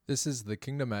This is the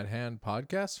Kingdom at Hand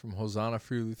podcast from Hosanna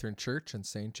Free Lutheran Church in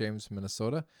St. James,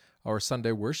 Minnesota. Our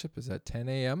Sunday worship is at 10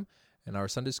 a.m. and our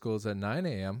Sunday school is at 9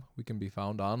 a.m. We can be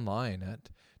found online at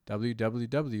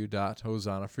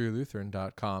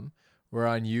www.hosannafreelutheran.com. We're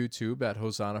on YouTube at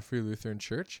Hosanna Free Lutheran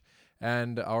Church,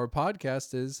 and our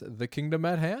podcast is The Kingdom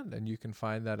at Hand, and you can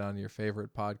find that on your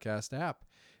favorite podcast app.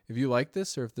 If you like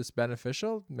this or if this is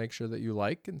beneficial, make sure that you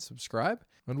like and subscribe,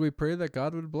 and we pray that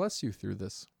God would bless you through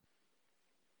this.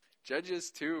 Judges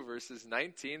 2, verses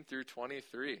 19 through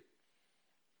 23.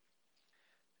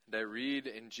 And I read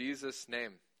in Jesus'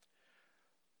 name.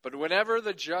 But whenever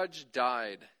the judge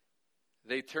died,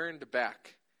 they turned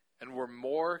back and were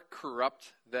more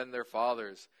corrupt than their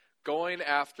fathers, going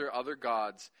after other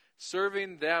gods,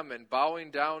 serving them and bowing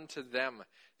down to them.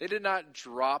 They did not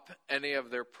drop any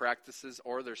of their practices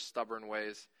or their stubborn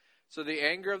ways. So the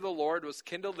anger of the Lord was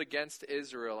kindled against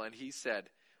Israel, and he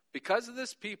said, because of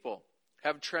this people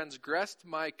have transgressed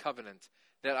my covenant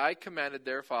that I commanded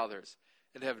their fathers,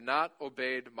 and have not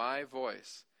obeyed my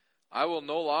voice, I will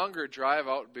no longer drive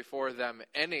out before them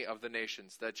any of the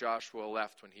nations that Joshua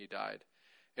left when he died,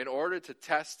 in order to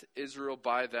test Israel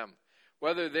by them,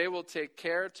 whether they will take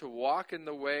care to walk in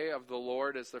the way of the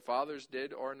Lord as their fathers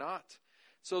did or not.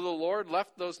 So the Lord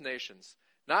left those nations,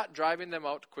 not driving them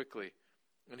out quickly,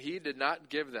 and he did not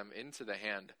give them into the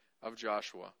hand of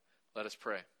Joshua. Let us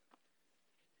pray.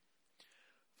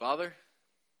 Father,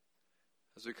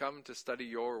 as we come to study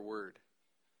your word,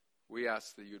 we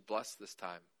ask that you would bless this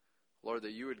time. Lord,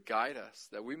 that you would guide us,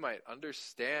 that we might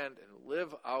understand and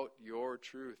live out your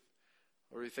truth.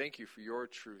 Lord, we thank you for your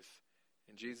truth.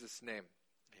 In Jesus' name,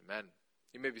 amen.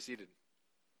 You may be seated.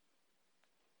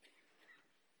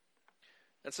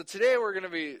 And so today we're going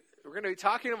to be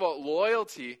talking about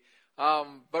loyalty,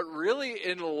 but really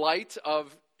in light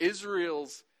of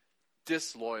Israel's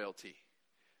disloyalty,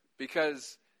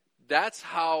 because that's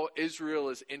how Israel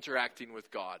is interacting with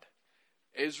God.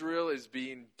 Israel is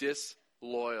being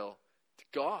disloyal to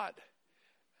God.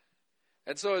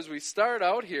 And so as we start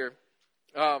out here,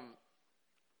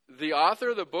 the author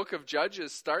of the book of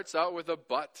Judges starts out with a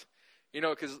but. And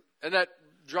that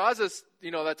draws us,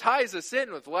 that ties us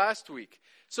in with last week.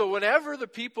 So whenever the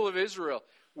people of Israel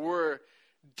were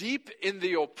deep in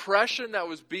the oppression that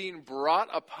was being brought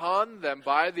upon them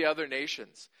by the other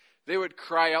nations, they would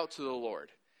cry out to the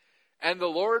Lord. And the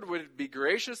Lord would be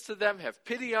gracious to them, have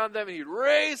pity on them, and he'd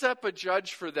raise up a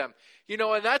judge for them.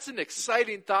 And that's an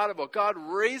exciting thought about God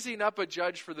raising up a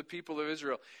judge for the people of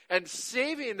Israel and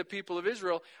saving the people of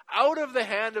Israel out of the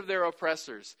hand of their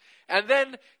oppressors. And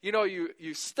then,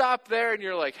 you stop there and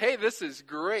you're like, hey, this is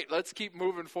great. Let's keep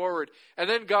moving forward. And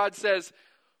then God says,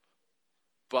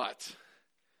 but,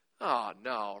 oh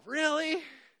no, really?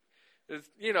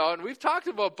 And we've talked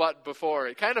about but before.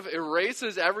 It kind of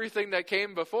erases everything that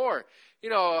came before.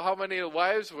 How many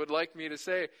wives would like me to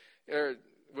say, or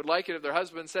would like it if their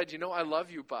husband said, I love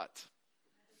you, but.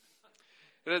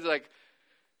 And it's like,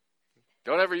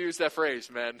 don't ever use that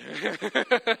phrase, man.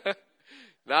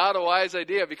 Not a wise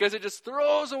idea, because it just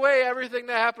throws away everything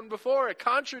that happened before. It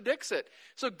contradicts it.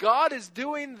 So God is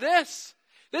doing this.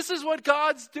 This is what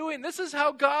God's doing. This is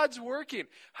how God's working.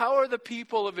 How are the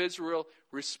people of Israel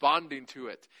responding to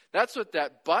it? That's what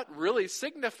that but really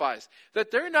signifies.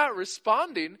 That they're not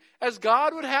responding as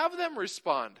God would have them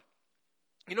respond.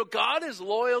 God is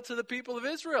loyal to the people of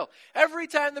Israel. Every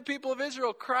time the people of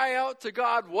Israel cry out to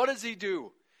God, what does he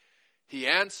do? He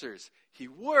answers. He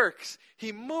works.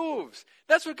 He moves.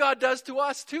 That's what God does to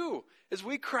us too. As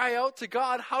we cry out to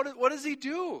God, what does he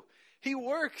do? He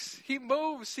works, he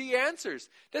moves, he answers.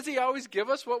 Does he always give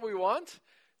us what we want?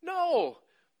 No.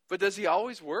 But does he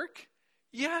always work?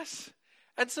 Yes.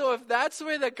 And so if that's the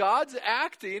way that God's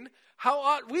acting, how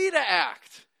ought we to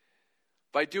act?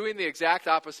 By doing the exact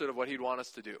opposite of what he'd want us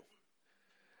to do.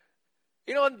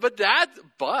 But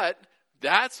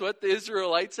that's what the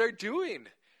Israelites are doing.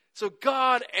 So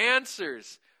God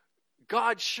answers.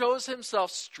 God shows himself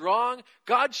strong.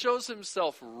 God shows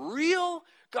himself real.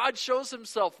 God shows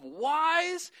himself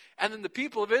wise, and then the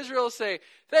people of Israel say,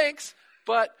 thanks,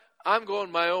 but I'm going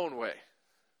my own way.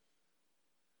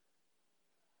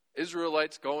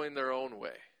 Israelites going their own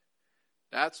way.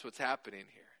 That's what's happening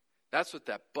here. That's what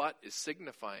that but is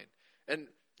signifying. And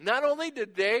not only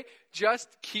did they just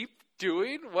keep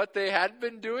doing what they had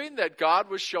been doing that God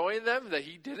was showing them that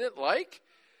he didn't like,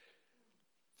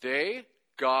 they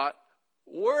got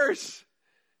worse.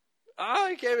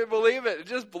 I can't even believe it. It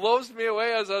just blows me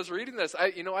away as I was reading this. I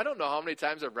don't know how many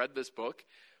times I've read this book,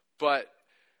 but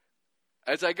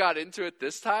as I got into it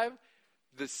this time,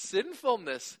 the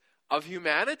sinfulness of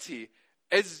humanity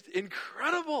is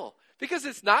incredible. Because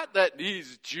it's not that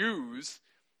these Jews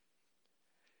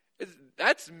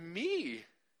That's me.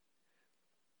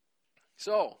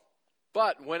 So,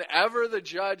 but whenever the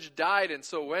judge died, and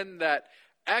so when that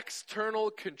external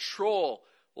control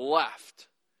left,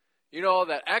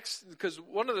 because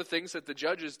one of the things that the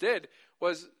judges did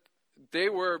was they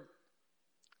were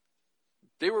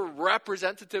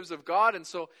representatives of God, and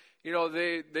so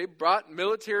they brought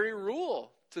military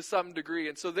rule to some degree,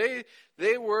 and so they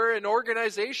were an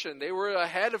organization. They were a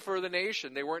head for the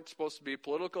nation. They weren't supposed to be a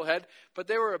political head, but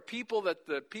they were a people that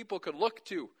the people could look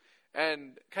to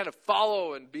and kind of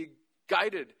follow and be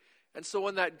guided. And so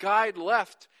when that guide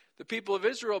left, the people of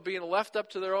Israel being left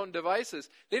up to their own devices,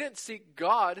 they didn't seek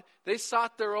God. They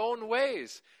sought their own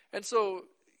ways. And so,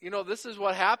 this is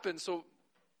what happened. So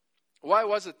why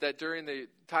was it that during the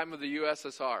time of the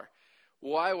USSR,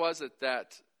 why was it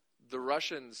that the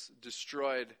Russians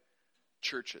destroyed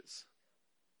churches?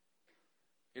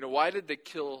 Why did they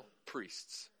kill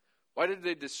priests? Why did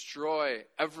they destroy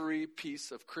every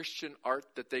piece of Christian art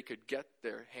that they could get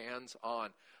their hands on?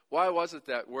 Why was it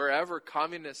that wherever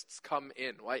communists come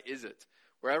in, why is it?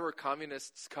 Wherever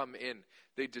communists come in,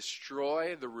 they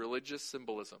destroy the religious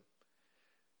symbolism.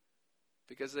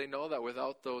 Because they know that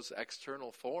without those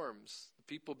external forms, the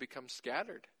people become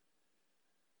scattered.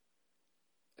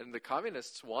 And the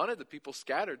communists wanted the people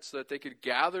scattered so that they could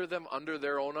gather them under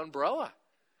their own umbrella.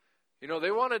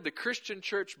 They wanted the Christian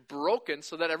church broken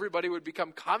so that everybody would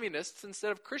become communists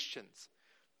instead of Christians.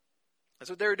 That's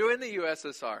what they were doing in the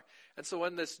USSR. And so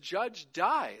when this judge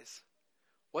dies,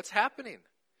 what's happening?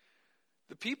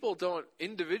 The people don't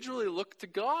individually look to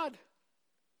God.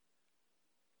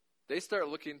 They start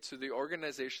looking to the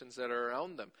organizations that are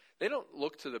around them. They don't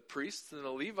look to the priests and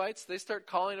the Levites. They start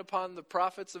calling upon the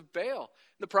prophets of Baal.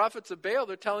 The prophets of Baal,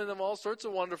 they're telling them all sorts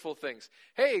of wonderful things.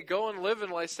 Hey, go and live in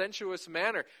a licentious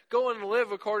manner. Go and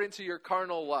live according to your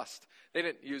carnal lust. They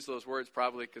didn't use those words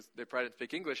probably because they probably didn't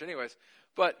speak English anyways.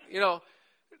 But,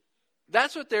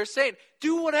 that's what they're saying.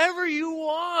 Do whatever you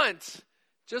want.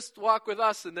 Just walk with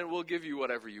us and then we'll give you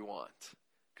whatever you want.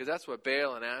 Because that's what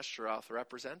Baal and Ashtaroth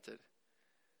represented.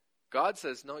 God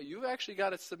says, no, you've actually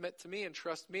got to submit to me and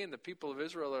trust me. And the people of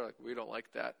Israel are like, we don't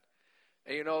like that.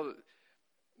 And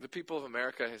the people of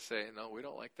America say, no, we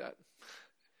don't like that.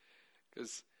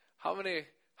 Because how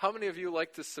many of you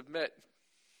like to submit?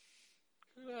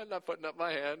 I'm not putting up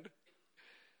my hand.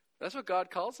 That's what God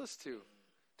calls us to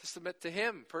submit to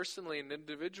Him personally and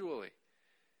individually.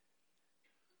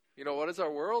 What does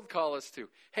our world call us to?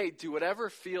 Hey, do whatever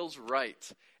feels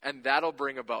right, and that'll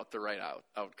bring about the right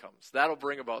outcomes. That'll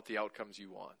bring about the outcomes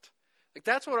you want.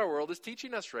 That's what our world is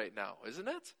teaching us right now, isn't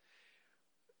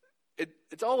it?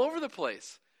 It's all over the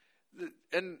place.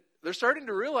 And they're starting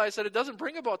to realize that it doesn't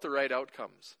bring about the right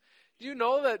outcomes. Do you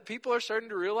know that people are starting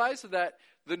to realize that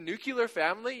the nuclear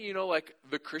family, like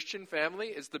the Christian family,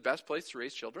 is the best place to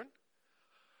raise children?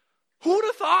 Who would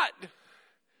have thought?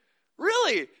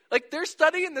 Really? They're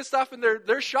studying this stuff and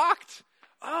they're shocked.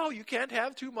 Oh, you can't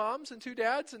have two moms and two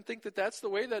dads and think that that's the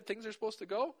way that things are supposed to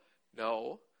go?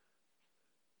 No.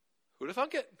 Who'd have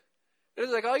thunk it?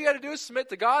 It's all you got to do is submit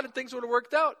to God and things would have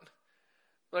worked out.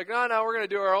 No, we're going to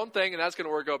do our own thing and that's going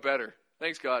to work out better.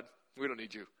 Thanks, God. We don't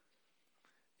need you.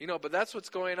 But that's what's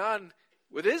going on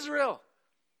with Israel.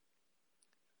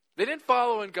 They didn't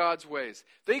follow in God's ways.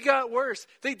 They got worse.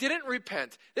 They didn't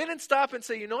repent. They didn't stop and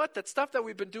say, you know what, that stuff that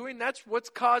we've been doing, that's what's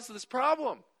caused this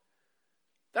problem.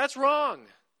 That's wrong.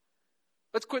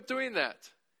 Let's quit doing that.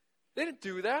 They didn't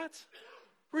do that.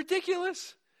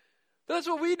 Ridiculous. That's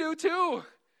what we do too.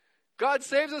 God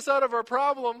saves us out of our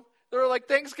problem. They're like,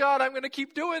 thanks God, I'm going to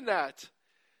keep doing that.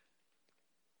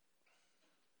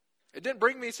 It didn't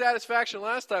bring me satisfaction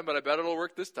last time, but I bet it'll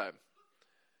work this time.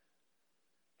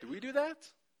 Do we do that?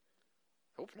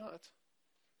 Hope not.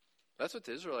 That's what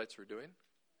the Israelites were doing.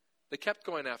 They kept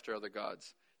going after other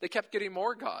gods. They kept getting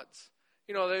more gods.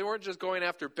 They weren't just going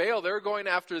after Baal. They were going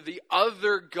after the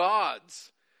other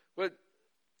gods. But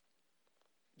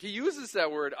he uses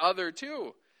that word, other,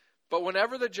 too. But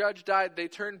whenever the judge died, they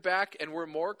turned back and were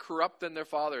more corrupt than their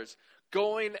fathers,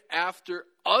 going after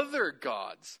other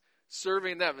gods,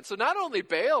 serving them. And so not only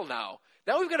Baal now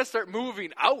we've got to start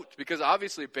moving out because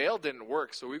obviously Baal didn't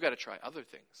work, so we've got to try other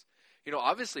things.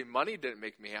 Obviously money didn't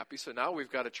make me happy, so now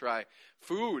we've got to try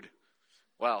food.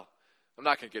 Well, I'm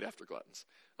not going to get after gluttons.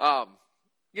 But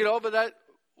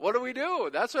what do?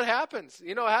 That's what happens.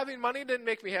 Having money didn't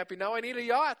make me happy. Now I need a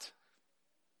yacht.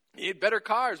 I need better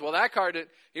cars. Well, that car didn't,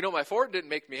 my Ford didn't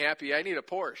make me happy. I need a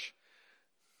Porsche.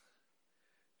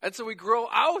 And so we grow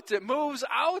out. It moves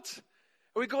out.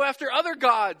 We go after other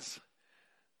gods.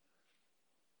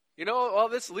 Well,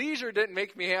 this leisure didn't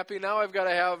make me happy. Now I've got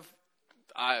to have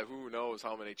who knows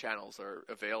how many channels are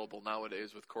available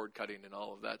nowadays with cord cutting and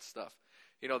all of that stuff.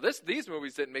 These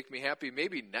movies didn't make me happy.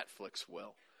 Maybe Netflix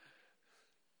will.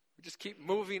 We just keep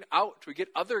moving out. We get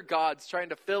other gods trying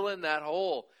to fill in that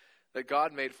hole that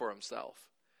God made for himself.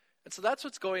 And so that's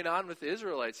what's going on with the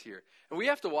Israelites here. And we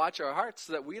have to watch our hearts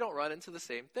so that we don't run into the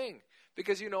same thing.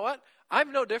 Because you know what?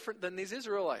 I'm no different than these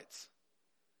Israelites.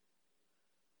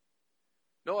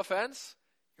 No offense,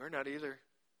 you're not either.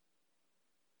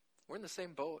 We're in the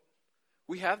same boat.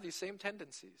 We have these same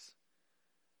tendencies.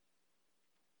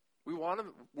 We want to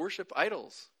worship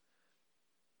idols.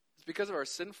 It's because of our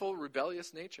sinful,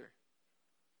 rebellious nature.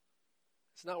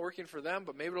 It's not working for them,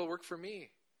 but maybe it'll work for me.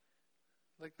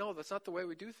 Like, no, that's not the way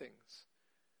we do things.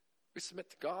 We submit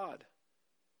to God.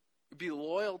 We be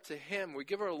loyal to him. We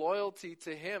give our loyalty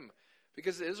to him.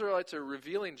 Because the Israelites are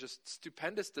revealing just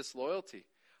stupendous disloyalty.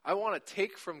 I want to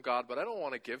take from God, but I don't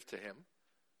want to give to him.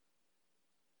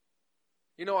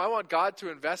 I want God to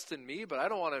invest in me, but I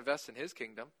don't want to invest in his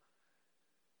kingdom.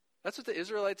 That's what the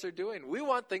Israelites are doing. We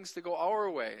want things to go our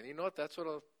way. And you know what? That's what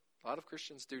a lot of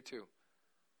Christians do too.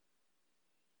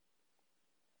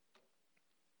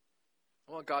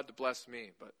 I want God to bless me,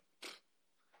 but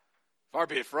far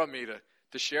be it from me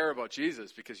to share about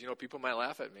Jesus because, people might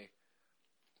laugh at me.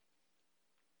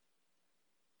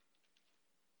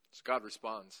 So God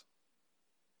responds.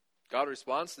 God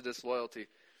responds to disloyalty.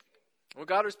 When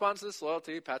God responds to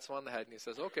disloyalty, he pats him on the head and he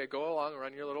says, okay, go along and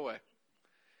run your little way.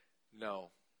 No.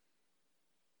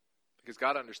 Because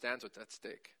God understands what's at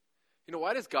stake.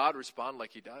 Why does God respond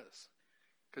like he does?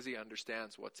 Because he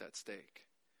understands what's at stake.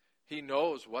 He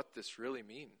knows what this really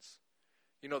means.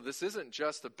 This isn't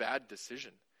just a bad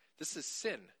decision. This is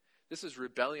sin. This is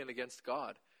rebellion against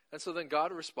God. And so then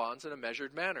God responds in a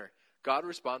measured manner. God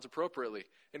responds appropriately,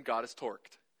 and God is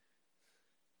torqued.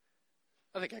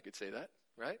 I think I could say that,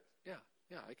 right?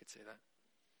 Yeah, I could say that.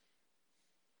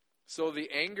 So the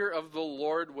anger of the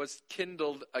Lord was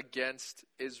kindled against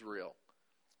Israel.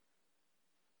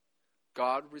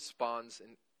 God responds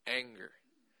in anger.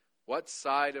 What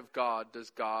side of God does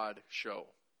God show?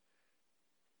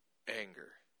 Anger.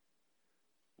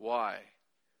 Why?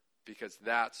 Because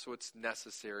that's what's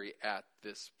necessary at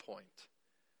this point.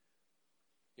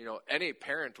 Any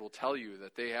parent will tell you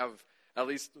that they have, at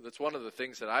least that's one of the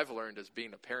things that I've learned as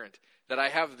being a parent, that I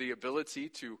have the ability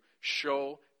to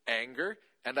show anger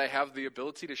and I have the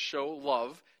ability to show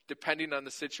love depending on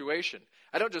the situation.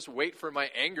 I don't just wait for my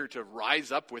anger to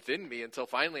rise up within me until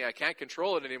finally I can't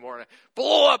control it anymore and I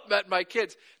blow up at my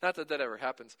kids. Not that that ever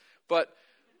happens. But,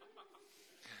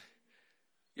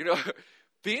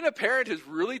 being a parent has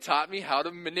really taught me how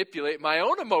to manipulate my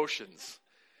own emotions.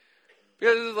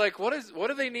 Because it's like, what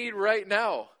do they need right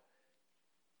now?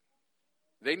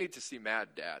 They need to see mad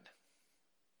dad.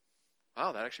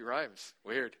 Wow, that actually rhymes.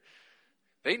 Weird.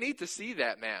 They need to see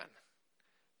that man.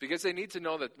 Because they need to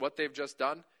know that what they've just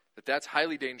done, that's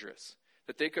highly dangerous.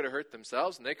 That they could have hurt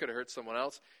themselves and they could have hurt someone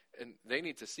else. And they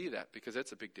need to see that because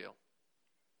it's a big deal.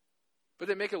 But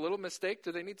they make a little mistake.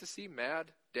 Do they need to see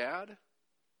mad dad?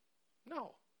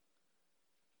 No.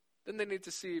 Then they need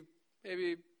to see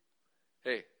maybe,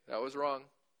 hey, that was wrong.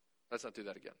 Let's not do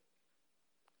that again.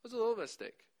 It was a little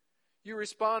mistake. You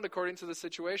respond according to the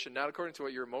situation, not according to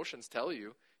what your emotions tell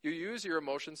you. You use your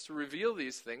emotions to reveal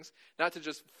these things, not to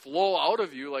just flow out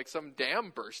of you like some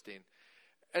dam bursting.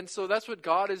 And so that's what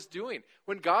God is doing.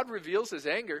 When God reveals his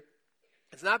anger,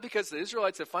 it's not because the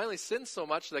Israelites have finally sinned so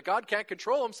much that God can't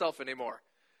control himself anymore.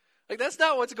 That's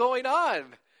not what's going on.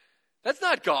 That's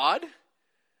not God.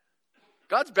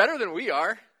 God's better than we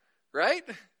are, right?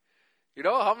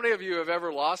 How many of you have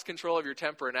ever lost control of your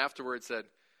temper and afterwards said,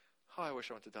 oh, I wish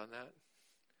I wouldn't have done that?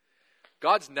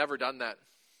 God's never done that.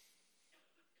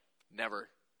 Never.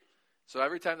 So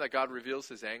every time that God reveals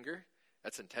his anger,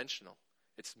 that's intentional.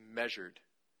 It's measured.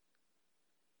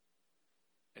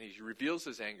 And he reveals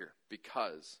his anger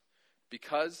because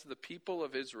the people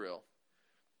of Israel,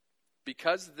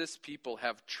 because this people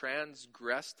have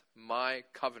transgressed my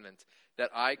covenant that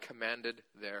I commanded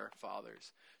their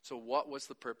fathers. So what was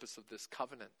the purpose of this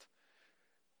covenant?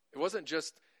 It wasn't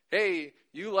just, hey,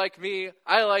 you like me,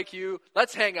 I like you,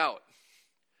 let's hang out.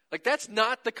 That's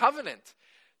not the covenant.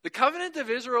 The covenant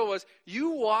of Israel was,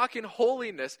 you walk in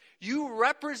holiness, you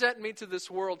represent me to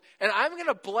this world, and I'm going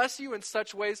to bless you in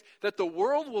such ways that the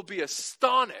world will be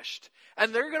astonished,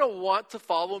 and they're going to want to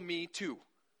follow me too.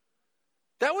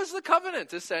 That was the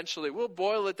covenant, essentially. We'll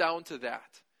boil it down to that.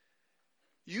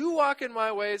 You walk in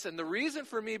my ways, and the reason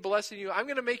for me blessing you, I'm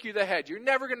going to make you the head. You're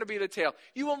never going to be the tail.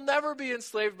 You will never be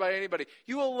enslaved by anybody.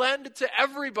 You will lend to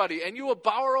everybody, and you will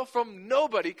borrow from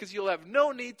nobody because you'll have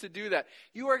no need to do that.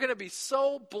 You are going to be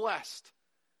so blessed.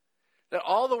 That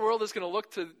all the world is going to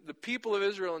look to the people of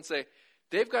Israel and say,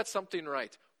 they've got something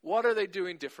right. What are they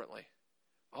doing differently?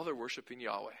 Oh, they're worshiping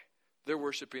Yahweh. They're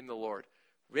worshiping the Lord.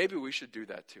 Maybe we should do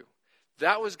that too.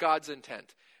 That was God's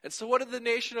intent. And so what did the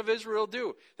nation of Israel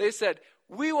do? They said,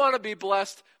 we want to be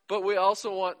blessed, but we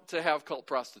also want to have cult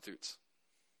prostitutes.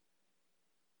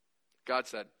 God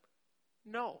said,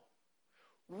 no.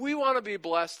 We want to be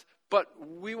blessed, but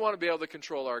we want to be able to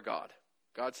control our God.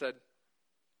 God said,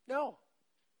 no.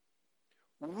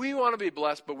 We want to be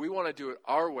blessed, but we want to do it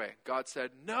our way. God said,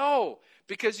 no,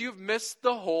 because you've missed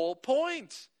the whole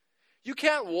point. You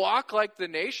can't walk like the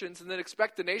nations and then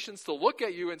expect the nations to look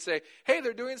at you and say, hey,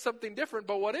 they're doing something different,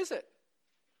 but what is it?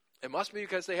 It must be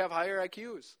because they have higher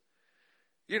IQs.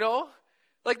 You know?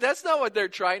 Like, that's not what they're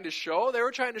trying to show. They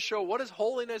were trying to show, what does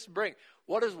holiness bring?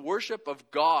 What does worship of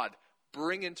God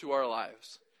bring into our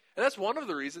lives? And that's one of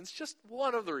the reasons, just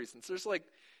one of the reasons. There's like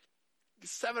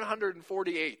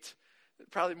 748,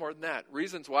 probably more than that,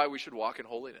 reasons why we should walk in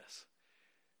holiness.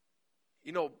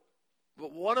 You know,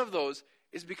 but one of those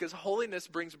is because holiness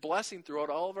brings blessing throughout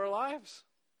all of our lives.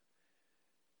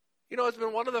 You know, it's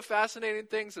been one of the fascinating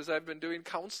things as I've been doing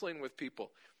counseling with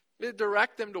people. To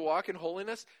direct them to walk in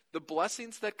holiness, the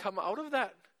blessings that come out of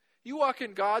that. You walk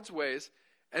in God's ways,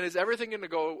 and is everything going to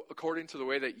go according to the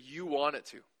way that you want it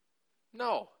to?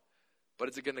 No. But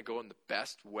is it going to go in the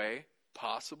best way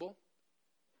possible?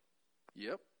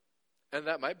 Yep. And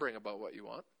that might bring about what you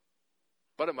want,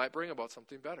 but it might bring about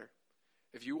something better.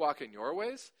 If you walk in your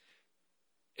ways,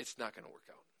 it's not going to work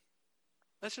out.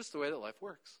 That's just the way that life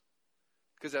works,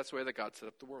 because that's the way that God set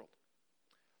up the world.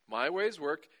 My ways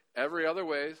work, every other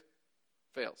way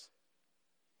fails.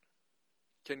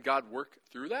 Can God work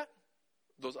through that?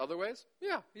 Those other ways?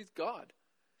 Yeah, he's God.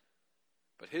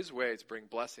 But his ways bring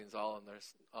blessings all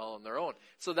on their own.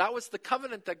 So that was the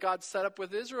covenant that God set up with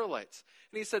the Israelites.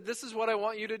 And he said, this is what I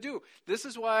want you to do. This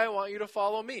is why I want you to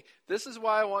follow me. This is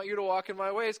why I want you to walk in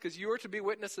my ways, because you are to be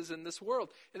witnesses in this world.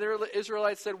 And the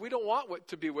Israelites said, we don't want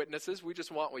to be witnesses. We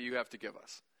just want what you have to give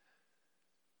us.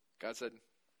 God said,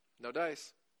 no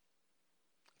dice.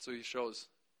 So he shows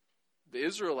the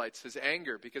Israelites his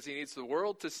anger, because he needs the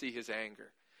world to see his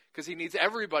anger. Because he needs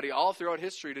everybody all throughout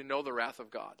history to know the wrath of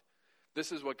God.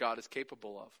 This is what God is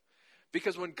capable of.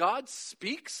 Because when God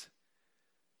speaks,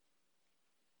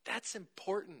 that's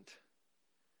important.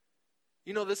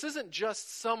 You know, this isn't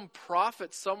just some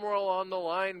prophet somewhere along the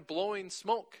line blowing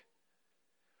smoke.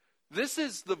 This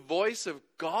is the voice of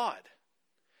God.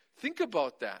 Think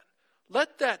about that.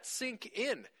 Let that sink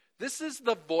in. This is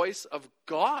the voice of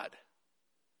God.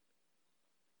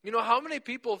 You know, how many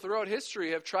people throughout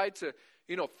history have tried to,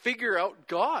 figure out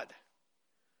God?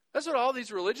 That's what all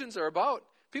these religions are about.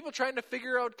 People trying to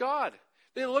figure out God.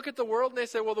 They look at the world and they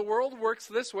say, well, the world works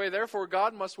this way, therefore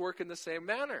God must work in the same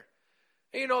manner.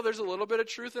 And there's a little bit of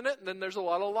truth in it, and then there's a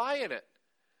lot of lie in it.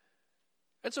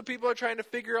 And so people are trying to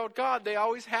figure out God. They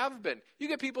always have been. You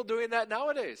get people doing that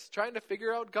nowadays, trying to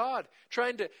figure out God,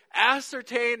 trying to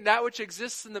ascertain that which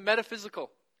exists in the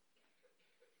metaphysical.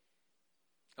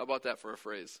 How about that for a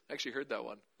phrase? I actually heard that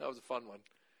one. That was a fun one.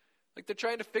 Like, they're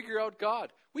trying to figure out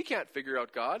God. We can't figure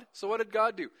out God. So what did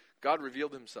God do? God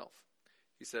revealed himself.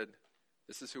 He said,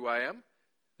 this is who I am.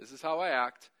 This is how I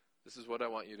act. This is what I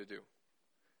want you to do.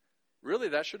 Really,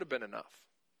 that should have been enough.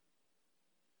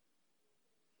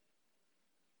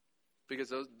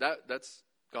 Because that's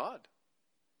God.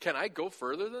 Can I go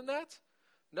further than that?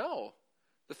 No.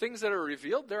 The things that are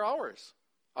revealed, they're ours.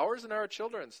 Ours and our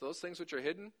children's. Those things which are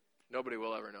hidden, nobody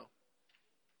will ever know.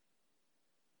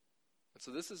 So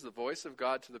this is the voice of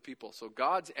God to the people. So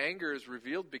God's anger is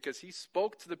revealed because he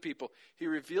spoke to the people. He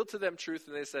revealed to them truth,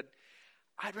 and they said,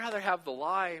 I'd rather have the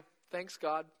lie. Thanks,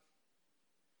 God.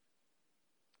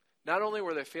 Not only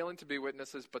were they failing to be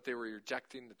witnesses, but they were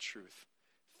rejecting the truth.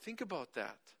 Think about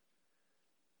that.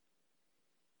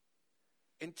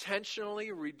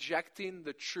 Intentionally rejecting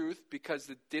the truth because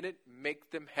it didn't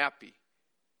make them happy.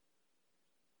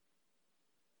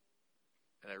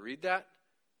 And I read that,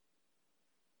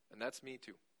 and that's me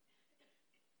too.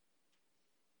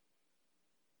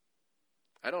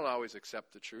 I don't always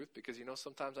accept the truth because,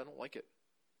 sometimes I don't like it.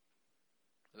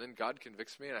 And then God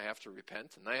convicts me and I have to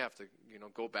repent and I have to,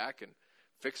 go back and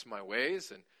fix my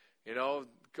ways and,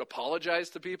 apologize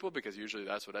to people, because usually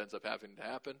that's what ends up having to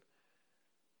happen.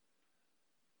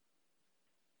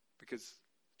 Because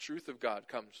the truth of God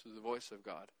comes through the voice of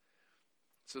God.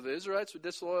 So the Israelites were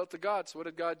disloyal to God. So what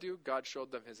did God do? God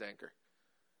showed them his anger.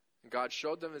 And God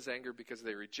showed them his anger because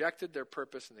they rejected their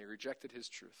purpose and they rejected his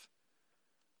truth.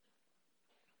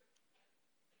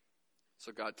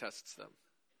 So God tests them.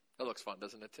 That looks fun,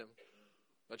 doesn't it, Tim?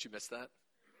 Don't you miss that?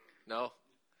 No?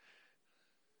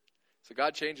 So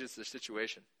God changes the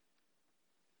situation.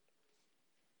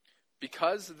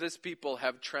 Because this people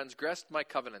have transgressed my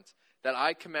covenant that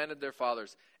I commanded their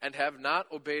fathers and have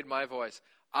not obeyed my voice,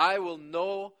 I will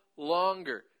no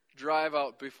longer drive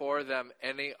out before them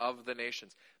any of the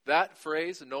nations. That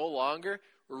phrase, no longer,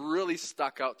 really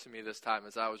stuck out to me this time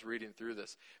as I was reading through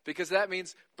this. Because that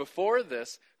means before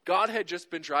this, God had just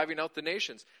been driving out the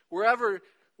nations.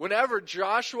 Whenever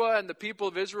Joshua and the people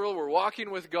of Israel were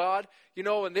walking with God,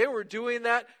 when they were doing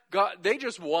that, they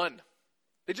just won.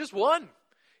 They just won.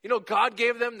 God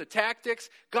gave them the tactics.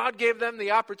 God gave them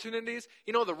the opportunities.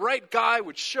 The right guy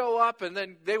would show up and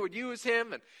then they would use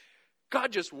him. And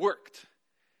God just worked.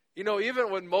 Even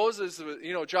when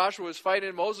Joshua was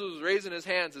fighting, Moses was raising his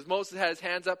hands. As Moses had his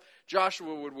hands up,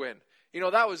 Joshua would win.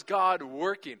 That was God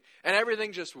working. And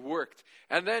everything just worked.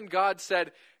 And then God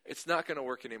said, it's not going to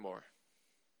work anymore.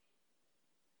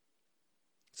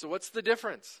 So what's the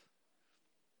difference?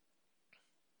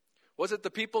 Was it the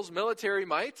people's military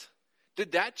might?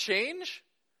 Did that change?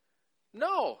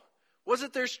 No. Was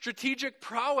it their strategic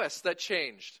prowess that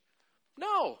changed?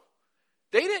 No.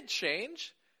 They didn't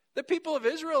change. The people of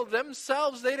Israel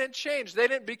themselves, they didn't change. They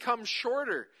didn't become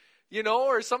shorter,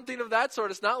 or something of that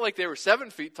sort. It's not like they were 7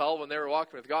 feet tall when they were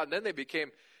walking with God, and then they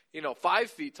became,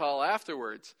 5 feet tall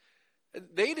afterwards.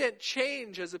 They didn't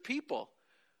change as a people.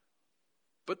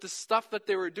 But the stuff that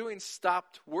they were doing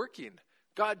stopped working.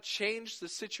 God changed the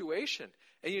situation.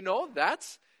 And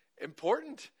that's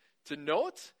important to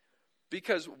note,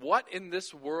 because what in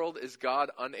this world is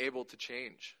God unable to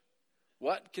change?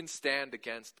 What can stand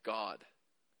against God?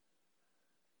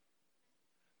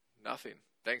 Nothing.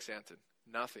 Thanks, Anton.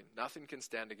 Nothing. Nothing can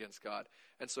stand against God.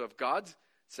 And so if God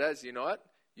says, you know what?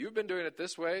 You've been doing it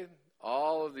this way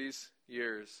all of these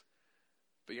years,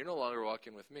 but you're no longer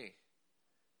walking with me.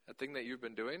 That thing that you've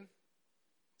been doing,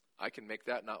 I can make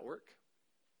that not work.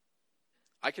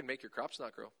 I can make your crops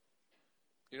not grow.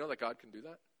 You know that God can do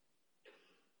that?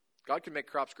 God can make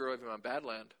crops grow even on bad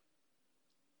land.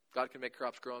 God can make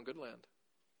crops grow on good land.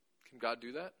 Can God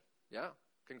do that? Yeah.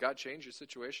 Can God change your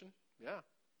situation? Yeah.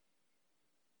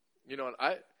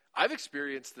 I've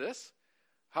experienced this.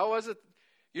 How was it?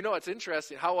 It's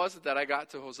interesting. How was it that I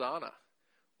got to Hosanna?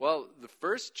 Well, the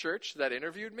first church that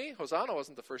interviewed me, Hosanna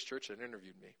wasn't the first church that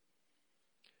interviewed me.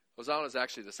 Hosanna was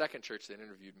actually the second church that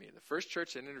interviewed me. The first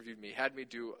church that interviewed me had me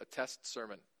do a test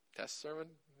sermon. Test sermon?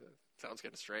 Sounds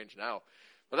kind of strange now.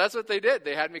 But that's what they did.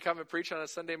 They had me come and preach on a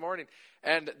Sunday morning.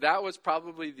 And that was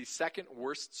probably the second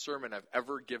worst sermon I've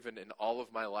ever given in all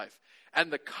of my life.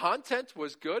 And the content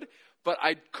was good, but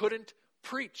I couldn't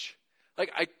preach.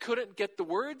 I couldn't get the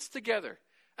words together.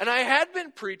 And I had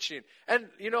been preaching. And,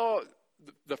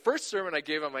 the first sermon I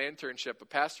gave on my internship, a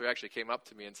pastor actually came up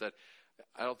to me and said,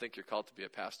 I don't think you're called to be a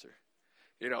pastor.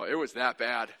 It was that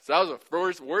bad. So that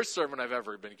was the worst sermon I've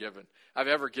ever given.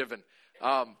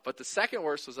 But the second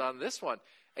worst was on this one.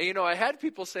 And, I had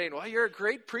people saying, well, you're a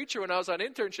great preacher when I was on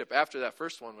internship. After that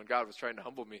first one, when God was trying to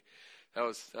humble me, that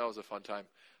was a fun time.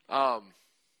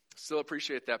 Still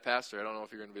appreciate that pastor. I don't know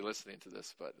if you're going to be listening to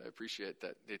this, but I appreciate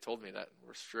that they told me that.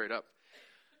 We're straight up.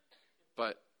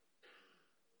 But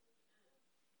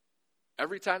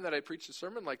every time that I preached a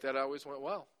sermon like that, I always went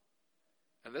well.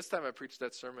 And this time I preached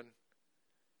that sermon,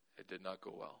 it did not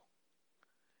go well.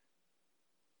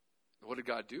 What did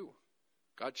God do?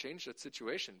 God changed that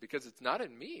situation because it's not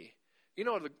in me.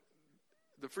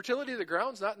 The fertility of the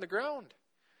ground's not in the ground.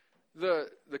 The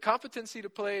competency to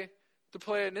play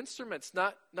an instrument's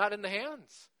not in the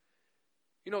hands.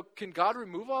 Can God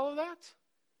remove all of that?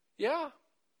 Yeah.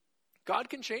 God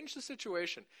can change the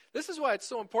situation. This is why it's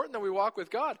so important that we walk with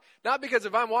God. Not because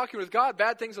if I'm walking with God,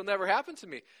 bad things will never happen to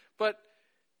me. But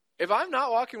if I'm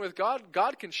not walking with God,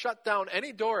 God can shut down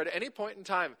any door at any point in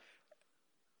time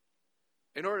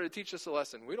in order to teach us a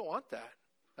lesson. We don't want that.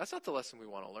 That's not the lesson we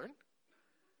want to learn.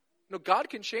 No, God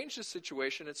can change the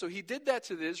situation. And so he did that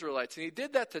to the Israelites. And he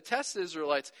did that to test the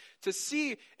Israelites to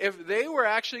see if they were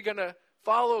actually going to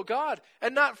follow God.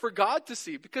 And not for God to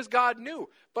see, because God knew,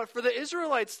 but for the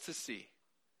Israelites to see.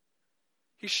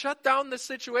 He shut down the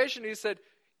situation. He said,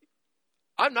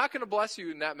 I'm not going to bless you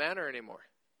in that manner anymore.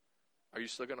 Are you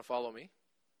still going to follow me?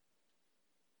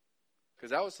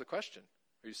 Because that was the question.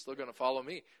 Are you still going to follow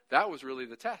me? That was really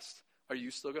the test. Are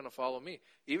you still going to follow me?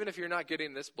 Even if you're not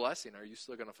getting this blessing, are you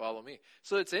still going to follow me?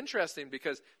 So it's interesting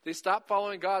because they stopped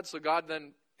following God, so God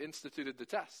then instituted the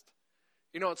test.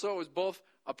 And so it was both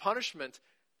a punishment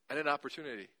and an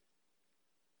opportunity.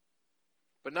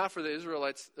 But not for the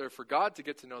Israelites, or for God to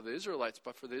get to know the Israelites,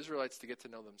 but for the Israelites to get to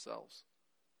know themselves.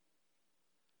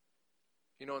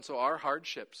 And so our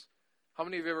hardships. How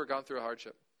many of you have ever gone through a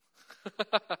hardship?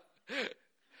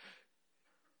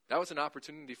 that was an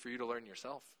opportunity for you to learn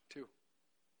yourself too.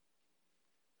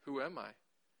 Who am I?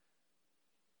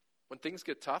 When things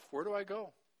get tough, where do I go?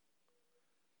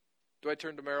 Do I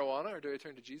turn to marijuana or do I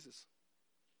turn to Jesus?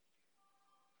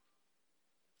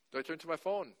 Do I turn to my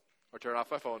phone or turn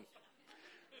off my phone?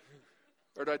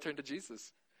 Or do I turn to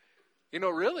Jesus?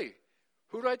 Really,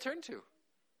 who do I turn to?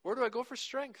 Where do I go for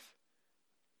strength?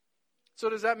 So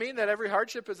does that mean that every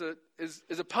hardship is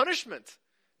a punishment?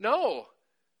 No.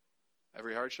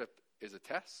 Every hardship is a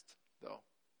test, though.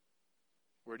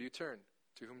 Where do you turn?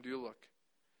 To whom do you look?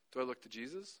 Do I look to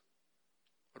Jesus?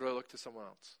 Or do I look to someone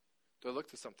else? Do I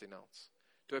look to something else?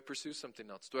 Do I pursue something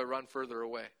else? Do I run further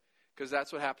away? Because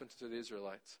that's what happened to the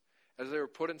Israelites. As they were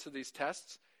put into these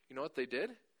tests, you know what they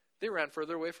did? They ran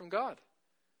further away from God.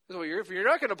 They said, well, if you're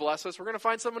not going to bless us, we're going to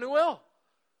find someone who will.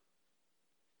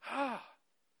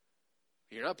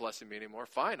 You're not blessing me anymore.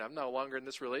 Fine, I'm no longer in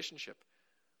this relationship.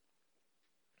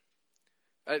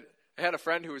 I had a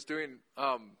friend who was doing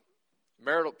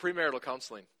premarital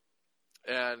counseling.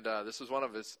 And this was one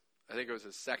of his, I think it was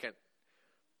his second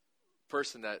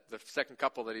the second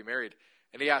couple that he married.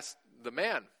 And he asked the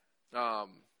man,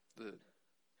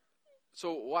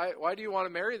 so why do you want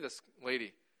to marry this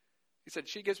lady? He said,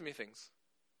 she gives me things.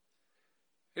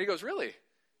 And he goes, really?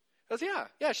 He goes,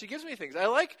 yeah, she gives me things. I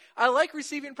like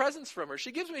receiving presents from her.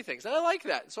 She gives me things, and I like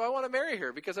that. So I want to marry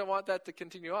her because I want that to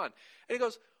continue on. And he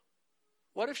goes,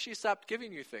 what if she stopped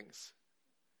giving you things?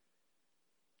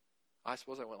 I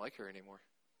suppose I won't like her anymore.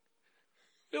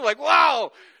 You're like,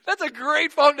 wow, that's a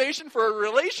great foundation for a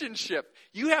relationship.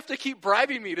 You have to keep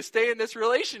bribing me to stay in this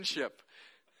relationship.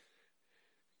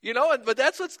 But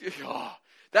that's what's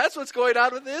going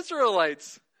on with the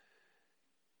Israelites.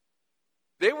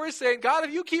 They were saying, God,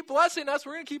 if you keep blessing us,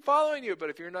 we're going to keep following you. But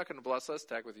if you're not going to bless us,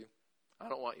 tag with you. I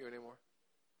don't want you anymore.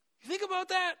 You think about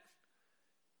that?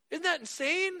 Isn't that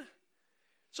insane?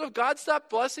 So if God stopped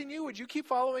blessing you, would you keep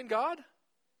following God?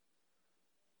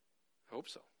 I hope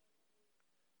so.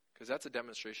 Because that's a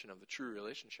demonstration of the true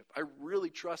relationship. I really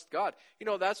trust God.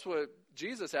 That's what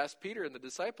Jesus asked Peter and the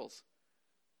disciples.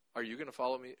 Are you going to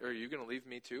follow me? Or are you going to leave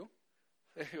me too?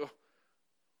 They go,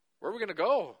 where are we going to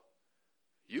go?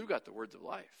 You got the words of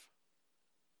life.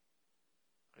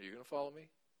 Are you going to follow me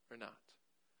or not?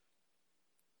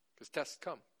 Because tests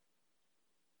come.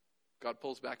 God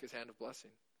pulls back his hand of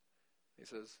blessing. He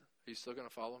says, are you still going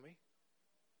to follow me?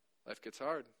 Life gets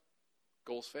hard.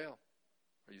 Goals fail.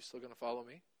 Are you still going to follow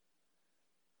me?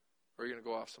 Or are you going to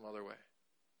go off some other way?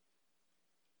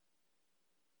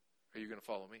 Are you going to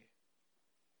follow me?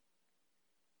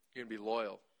 You're going to be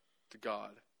loyal to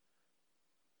God,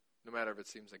 no matter if it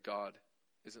seems that God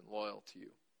isn't loyal to you.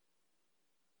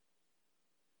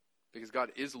 Because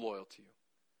God is loyal to you.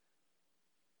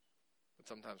 But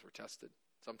sometimes we're tested.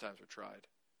 Sometimes we're tried.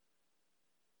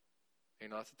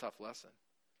 That's a tough lesson.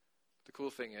 The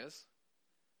cool thing is,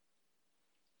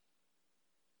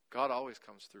 God always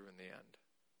comes through in the end.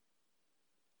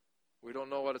 We don't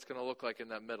know what it's going to look like in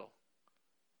that middle.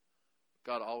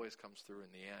 God always comes through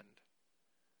in the end.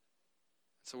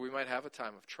 So we might have a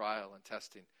time of trial and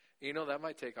testing. That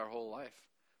might take our whole life.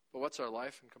 But what's our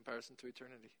life in comparison to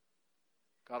eternity?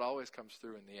 God always comes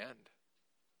through in the end.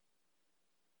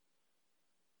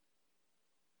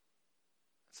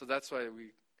 So that's why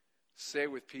we say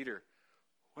with Peter,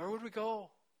 where would we go?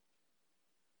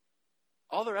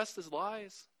 All the rest is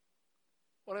lies.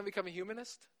 Want to become a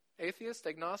humanist? Atheist?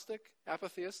 Agnostic?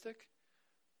 Apatheistic?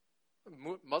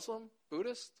 Muslim?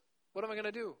 Buddhist? What am I going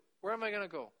to do? Where am I going to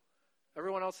go?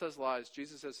 Everyone else says lies.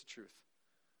 Jesus says the truth.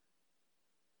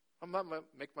 I'm not going to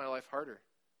make my life harder.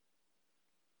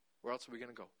 Where else are we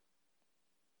going to go?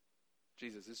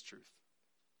 Jesus is truth.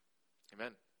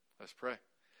 Amen. Let's pray.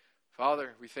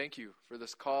 Father, we thank you for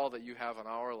this call that you have on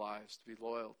our lives to be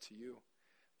loyal to you.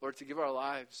 Lord, to give our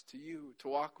lives to you, to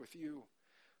walk with you.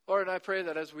 Lord, and I pray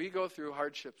that as we go through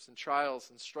hardships and trials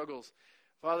and struggles,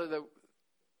 Father,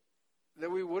 that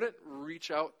we wouldn't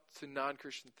reach out to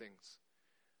non-Christian things.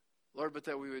 Lord, but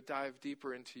that we would dive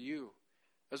deeper into you.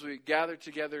 As we gather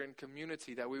together in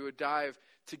community, that we would dive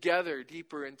together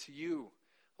deeper into you.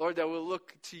 Lord, that we'll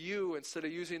look to you instead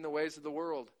of using the ways of the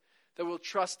world. That we'll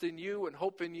trust in you and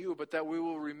hope in you, but that we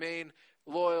will remain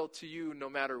loyal to you no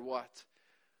matter what.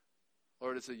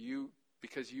 Lord, it's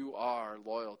because you are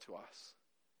loyal to us.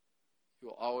 You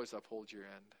will always uphold your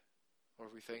end.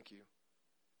 Lord, we thank you.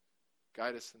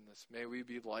 Guide us in this. May we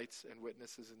be lights and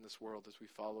witnesses in this world as we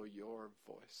follow your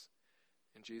voice.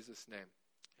 In Jesus' name,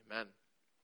 amen.